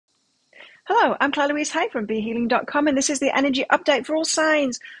Hello, I'm Claire Louise Hay from BeHealing.com, and this is the energy update for all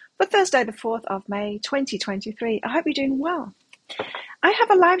signs for Thursday, the 4th of May, 2023. I hope you're doing well. I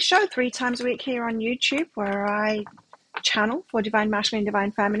have a live show 3 times a week here on YouTube where I channel for divine masculine,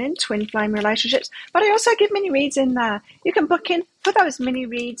 divine feminine, twin flame relationships, but I also give mini reads in there. You can book in for those mini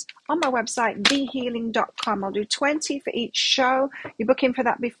reads on my website, BeHealing.com. I'll do 20 for each show. You book in for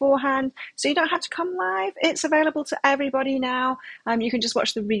that beforehand, so you don't have to come live. It's available to everybody now. You can just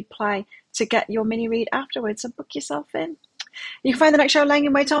watch the replay to get your mini read afterwards, so book yourself in. You can find the next show laying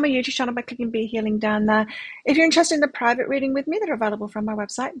in wait on my YouTube channel by clicking Be Healing down there. If you're interested in the private reading with me, they're available from my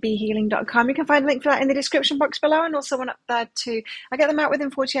website, BeHealing.com. You can find a link for that in the description box below, and also one up there too. I get them out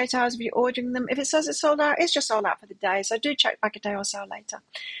within 48 hours if you're ordering them. If it says it's sold out, it's just sold out for the day, so do check back a day or so later.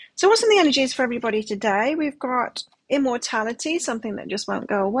 So what's in the energies for everybody today? We've got immortality, something that just won't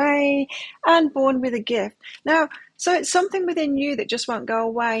go away, and born with a gift. Now, so it's something within you that just won't go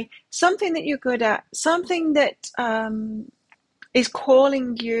away, something that you're good at, something that is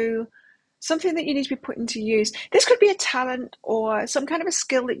calling you, something that you need to be put into use. This could be a talent or some kind of a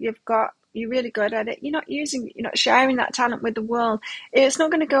skill that you've got. You're really good at it. You're not sharing that talent with the world. It's not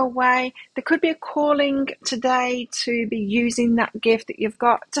going to go away. There could be a calling today to be using that gift that you've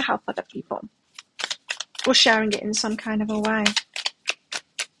got to help other people, or sharing it in some kind of a way.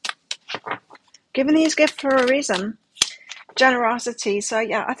 Given these gifts for a reason. Generosity. So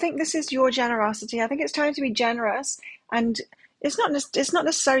yeah, I think this is your generosity. I think it's time to be generous, and it's not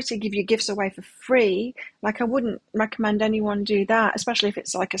necessary to give your gifts away for free. Like, I wouldn't recommend anyone do that, especially if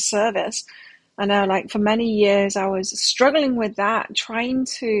it's like a service. I know, like, for many years I was struggling with that, trying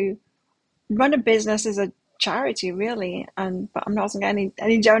to run a business as a charity, really, but I'm not getting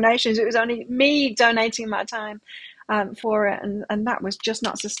any donations. It was only me donating my time for it, and that was just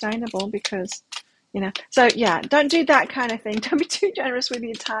not sustainable because, so yeah, don't do that kind of thing. Don't be too generous with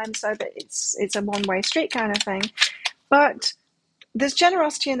your time so that it's a one-way street kind of thing. But there's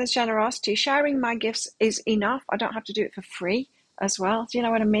generosity and there's generosity. Sharing my gifts is enough. I don't have to do it for free as well. Do you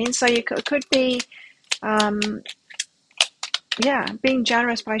know what I mean? So you could be, being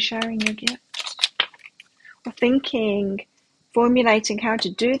generous by sharing your gifts, or formulating how to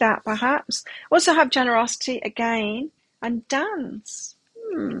do that, perhaps. Also have generosity again and dance.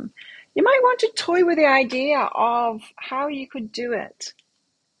 You might want to toy with the idea of how you could do it.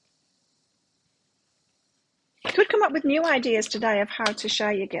 You could come up with new ideas today of how to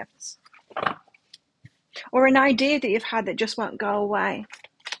share your gifts. Or an idea that you've had that just won't go away.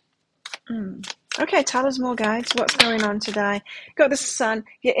 Okay, tell us more, guys. What's going on today? Got the sun,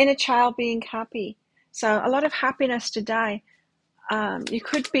 your inner child being happy. So a lot of happiness today. You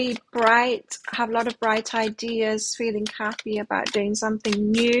could be bright, have a lot of bright ideas, feeling happy about doing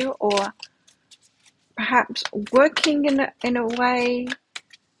something new, or perhaps working in a way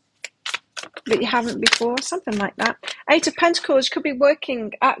that you haven't before, something like that. 8 of Pentacles, could be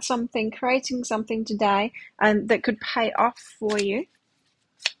working at something, creating something today, and that could pay off for you.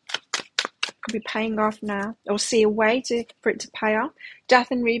 Could be paying off now, or see a way for it to pay off. Death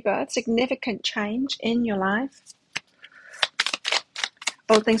and rebirth, significant change in your life.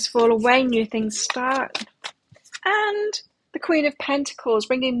 Old things fall away, new things start. And the Queen of Pentacles,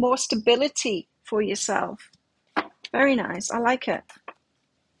 bringing more stability for yourself. Very nice, I like it.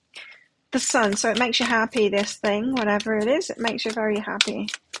 The sun, so it makes you happy, this thing, whatever it is, it makes you very happy.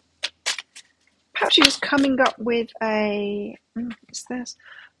 Perhaps you're just coming up with a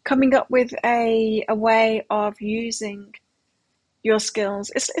way of using your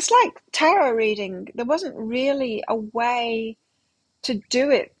skills. It's like tarot reading. There wasn't really a way to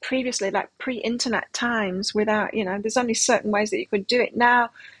do it previously, like pre-internet times, without, there's only certain ways that you could do it. Now,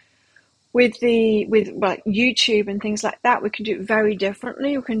 with YouTube and things like that, we can do it very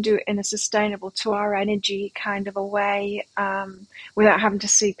differently. We can do it in a sustainable, to our energy kind of a way, without having to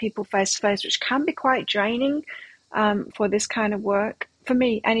see people face to face, which can be quite draining for this kind of work. For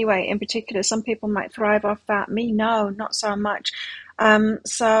me, anyway, in particular, some people might thrive off that. Me, no, not so much.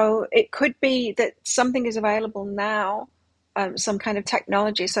 So it could be that something is available now, some kind of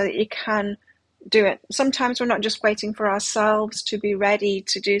technology, so that you can do it. Sometimes we're not just waiting for ourselves to be ready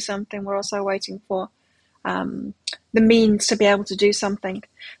to do something, we're also waiting for the means to be able to do something,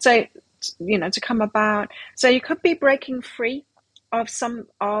 so to come about. So you could be breaking free of some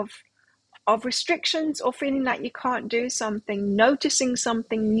of restrictions, or feeling like you can't do something, noticing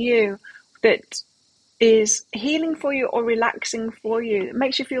something new that is healing for you or relaxing for you. It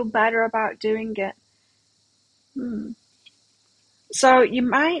makes you feel better about doing it. So you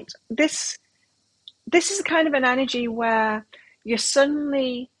might, this is kind of an energy where you're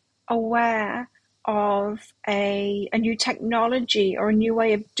suddenly aware of a new technology or a new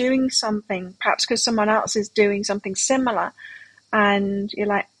way of doing something, perhaps because someone else is doing something similar, and you're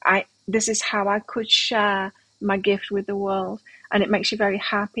like, this is how I could share my gift with the world, and it makes you very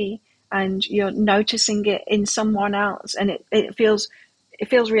happy, and you're noticing it in someone else, and it feels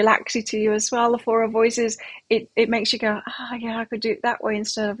relaxing to you as well. The Four of Voices, it makes you go, yeah, I could do it that way,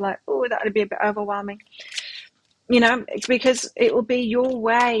 instead of like, oh, that would be a bit overwhelming. It's because it will be your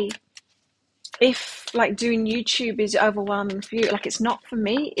way. If like doing YouTube is overwhelming for you, like it's not for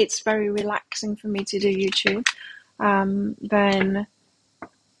me, it's very relaxing for me to do YouTube, then,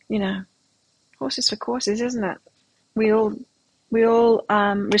 horses for courses, isn't it? We all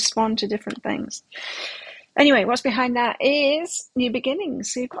respond to different things. Anyway, what's behind that is new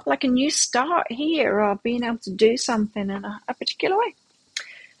beginnings. So you've got like a new start here, or being able to do something in a particular way.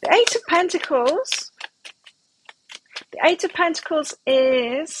 The Eight of Pentacles. The Eight of Pentacles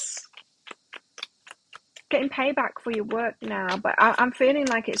is getting payback for your work now, but I'm feeling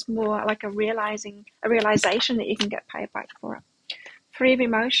like it's more like a realization that you can get payback for it. Three of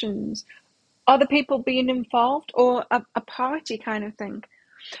Emotions. Other people being involved, or a party kind of thing.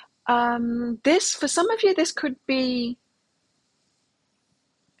 This, for some of you, this could be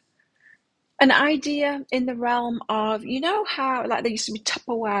an idea in the realm of, how like there used to be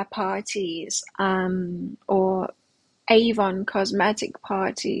Tupperware parties, or Avon cosmetic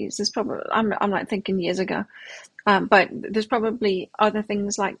parties. There's probably, I'm like thinking years ago, but there's probably other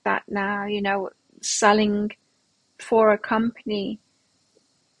things like that now, selling for a company,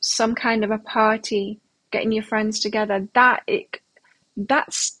 some kind of a party, getting your friends together,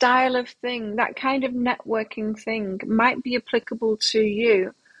 that style of thing, that kind of networking thing might be applicable to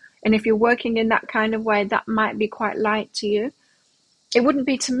you. And if you're working in that kind of way, that might be quite light to you. It wouldn't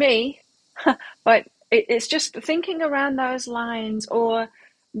be to me, but it's just thinking around those lines, or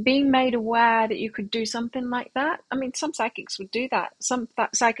being made aware that you could do something like that. I mean, some psychics would do that. Some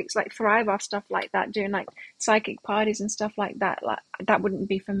psychics like thrive off stuff like that, doing like psychic parties and stuff like that. Like, that wouldn't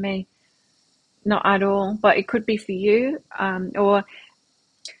be for me, not at all. But it could be for you, or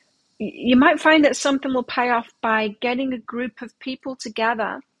you might find that something will pay off by getting a group of people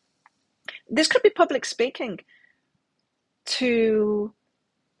together. This could be public speaking, to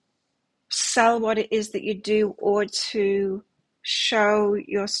sell what it is that you do, or to show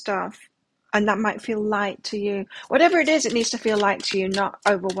your stuff, and that might feel light to you. Whatever it is, it needs to feel light to you, not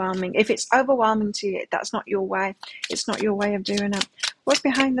overwhelming. If it's overwhelming to you, that's not your way. It's not your way of doing it. What's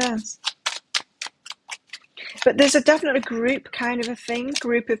behind this? But there's a definite group kind of a thing,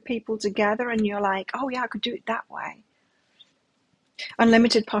 group of people together, and you're like, oh yeah, I could do it that way.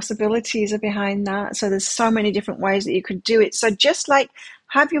 Unlimited possibilities are behind that. So there's so many different ways that you could do it. So just like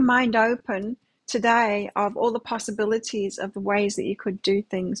have your mind open today of all the possibilities of the ways that you could do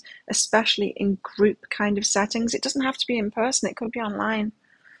things, especially in group kind of settings. It doesn't have to be in person. It could be online.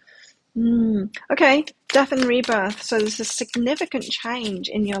 Okay, death and rebirth. So there's a significant change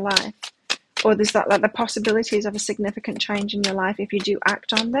in your life, or there's that like the possibilities of a significant change in your life if you do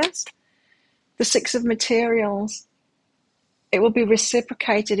act on this. The Six of Materials. It will be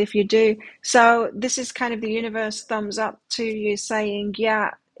reciprocated if you do. So this is kind of the universe thumbs up to you, saying,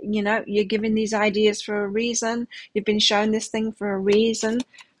 yeah, you're giving these ideas for a reason. You've been shown this thing for a reason.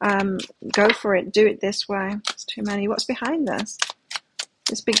 Go for it. Do it this way. It's too many. What's behind this?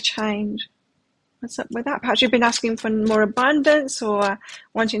 This big change. What's up with that? Perhaps you've been asking for more abundance, or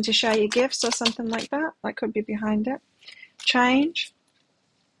wanting to share your gifts, or something like that. That could be behind it. Change.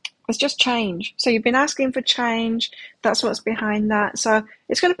 It's just change. So you've been asking for change. That's what's behind that. So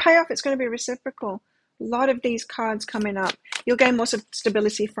it's going to pay off. It's going to be reciprocal. A lot of these cards coming up. You'll gain more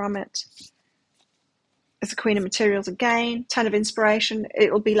stability from it. It's the Queen of Materials again. Ten of Inspiration.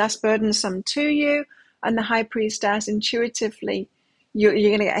 It will be less burdensome to you. And the High Priestess, intuitively, you're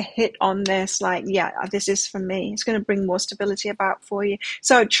going to get a hit on this. Like, yeah, this is for me. It's going to bring more stability about for you.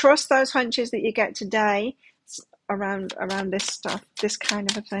 So trust those hunches that you get today around this stuff, this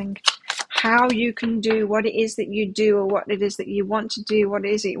kind of a thing. How you can do what it is that you do, or what it is that you want to do, what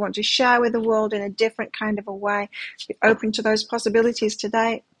it is that you want to share with the world in a different kind of a way. Be open to those possibilities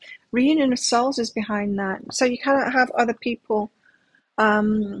today. Reunion of Souls is behind that. So you cannot have other people,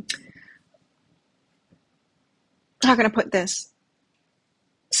 how can I put this?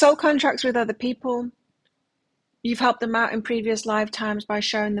 Soul contracts with other people. You've helped them out in previous lifetimes by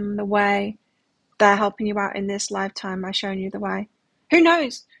showing them the way. They're helping you out in this lifetime by showing you the way. Who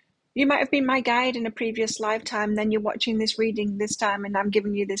knows? You might have been my guide in a previous lifetime, then you're watching this reading this time, and I'm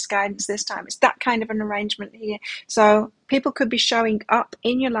giving you this guidance this time. It's that kind of an arrangement here. So people could be showing up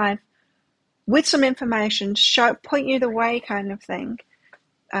in your life with some information, point you the way kind of thing.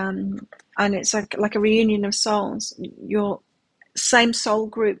 and it's like a reunion of souls. Your same soul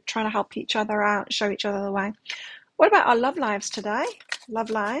group trying to help each other out, show each other the way. What about our love lives today? Love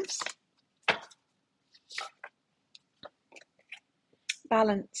lives.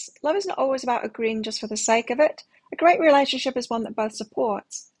 Balance. Love is not always about agreeing just for the sake of it. A great relationship is one that both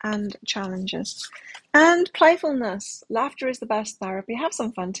supports and challenges. And playfulness. Laughter is the best therapy. Have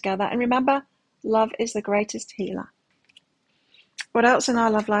some fun together. And remember, love is the greatest healer. What else in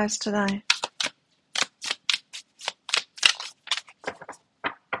our love lives today?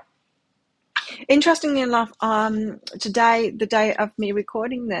 Interestingly enough, today, the day of me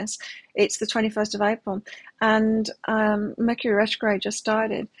recording this, it's the 21st of April, and Mercury retrograde just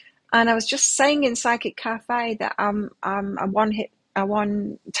started. And I was just saying in Psychic Cafe that I'm a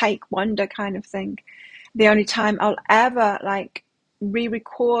one-take wonder kind of thing. The only time I'll ever like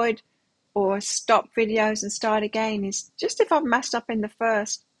re-record or stop videos and start again is just if I've messed up in the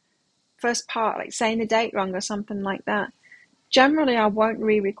first part, like saying the date wrong or something like that. Generally, I won't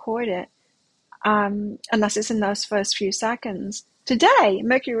re-record it. Unless it's in those first few seconds. Today,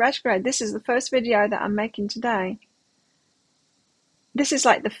 Mercury retrograde, this is the first video that I'm making today. This is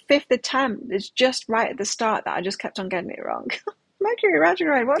like the 5th attempt. It's just right at the start that I just kept on getting it wrong. Mercury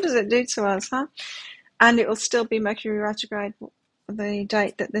retrograde, what does it do to us, huh? And it will still be Mercury retrograde, the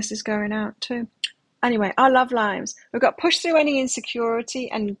date that this is going out to. Anyway, our love lives. We've got push through any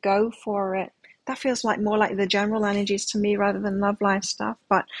insecurity and go for it. That feels like more like the general energies to me rather than love life stuff.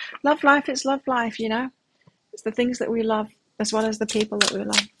 But love life is love life, you know. It's the things that we love as well as the people that we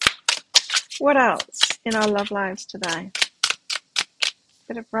love. What else in our love lives today?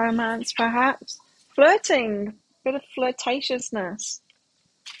 Bit of romance, perhaps. Flirting. Bit of flirtatiousness.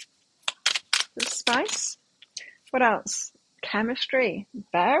 Bit of spice. What else? Chemistry.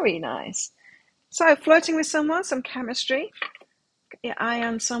 Very nice. So flirting with someone, some chemistry. Your eye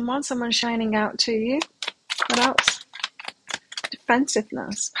on someone shining out to you. What else?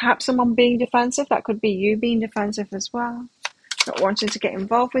 Defensiveness. Perhaps someone being defensive. That could be you being defensive as well. Not wanting to get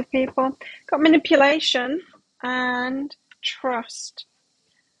involved with people. Got manipulation and trust.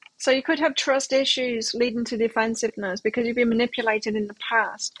 So you could have trust issues leading to defensiveness because you've been manipulated in the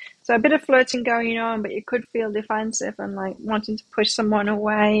past. So a bit of flirting going on, but you could feel defensive and like wanting to push someone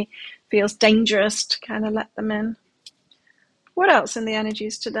away. Feels dangerous to kind of let them in. What else in the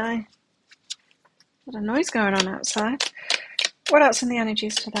energies today? A lot of noise going on outside. What else in the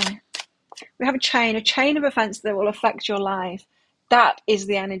energies today? We have a chain of events that will affect your life. That is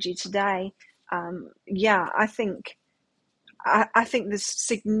the energy today. I think there's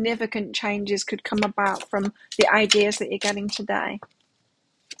significant changes could come about from the ideas that you're getting today.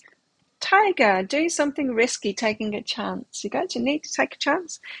 Tiger, do something risky, taking a chance. You're going to need to take a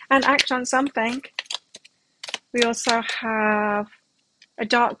chance and act on something. We also have a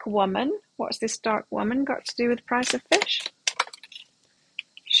dark woman. What's this dark woman got to do with the price of fish?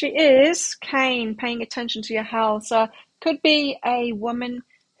 She is Cain, paying attention to your health. So it could be a woman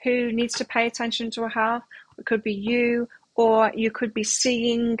who needs to pay attention to her health. It could be you, or you could be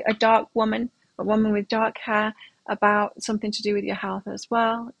seeing a dark woman, a woman with dark hair, about something to do with your health as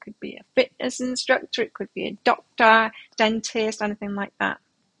well. It could be a fitness instructor. It could be a doctor, dentist, anything like that.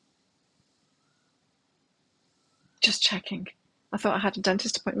 Just checking. I thought I had a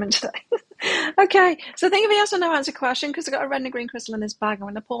dentist appointment today. Okay, so think of a yes or no answer question because I've got a red and a green crystal in this bag. I'm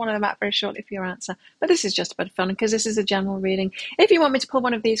going to pull one of them out very shortly for your answer. But this is just a bit of fun because this is a general reading. If you want me to pull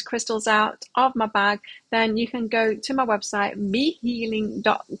one of these crystals out of my bag, then you can go to my website,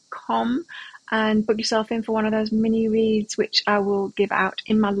 behealing.com, and book yourself in for one of those mini reads, which I will give out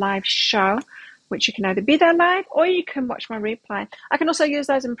in my live show, which you can either be there live or you can watch my replay. I can also use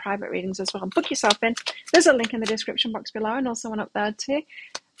those in private readings as well. Book yourself in. There's a link in the description box below and also one up there too.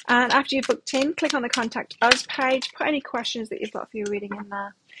 And after you've booked in, click on the Contact Us page. Put any questions that you've got for your reading in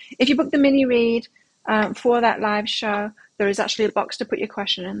there. If you book the mini read for that live show, there is actually a box to put your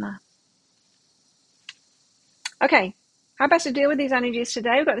question in there. Okay, how best to deal with these energies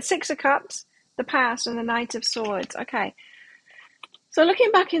today? We've got the Six of Cups, the past, and the Knight of Swords. Okay. So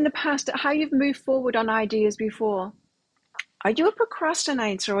looking back in the past at how you've moved forward on ideas before, are you a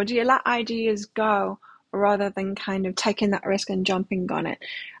procrastinator or do you let ideas go rather than kind of taking that risk and jumping on it?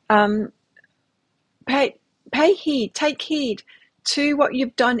 Take heed to what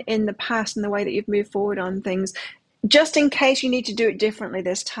you've done in the past and the way that you've moved forward on things, just in case you need to do it differently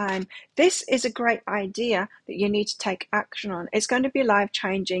this time. This is a great idea that you need to take action on. It's going to be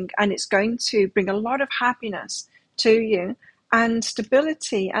life-changing and it's going to bring a lot of happiness to you. And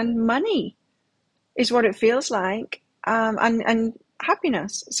stability and money is what it feels like, and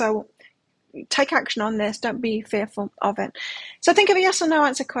happiness. So take action on this. Don't be fearful of it. So think of a yes or no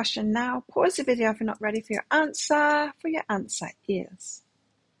answer question now. Pause the video if you're not ready for your answer. For your answer is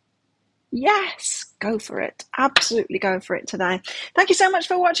yes. Go for it. Absolutely go for it today. Thank you so much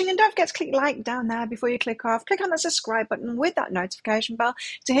for watching, and don't forget to click like down there before you click off. Click on the subscribe button with that notification bell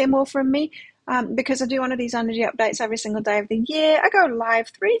to hear more from me. Because I do one of these energy updates every single day of the year. I go live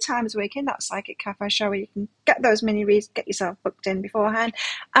 3 times a week in that Psychic Cafe show where you can get those mini reads, get yourself booked in beforehand.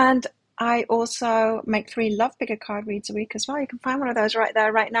 And I also make 3 Love Picker card reads a week as well. You can find one of those right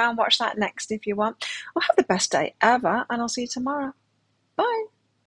there, right now, and watch that next if you want. Well, have the best day ever, and I'll see you tomorrow.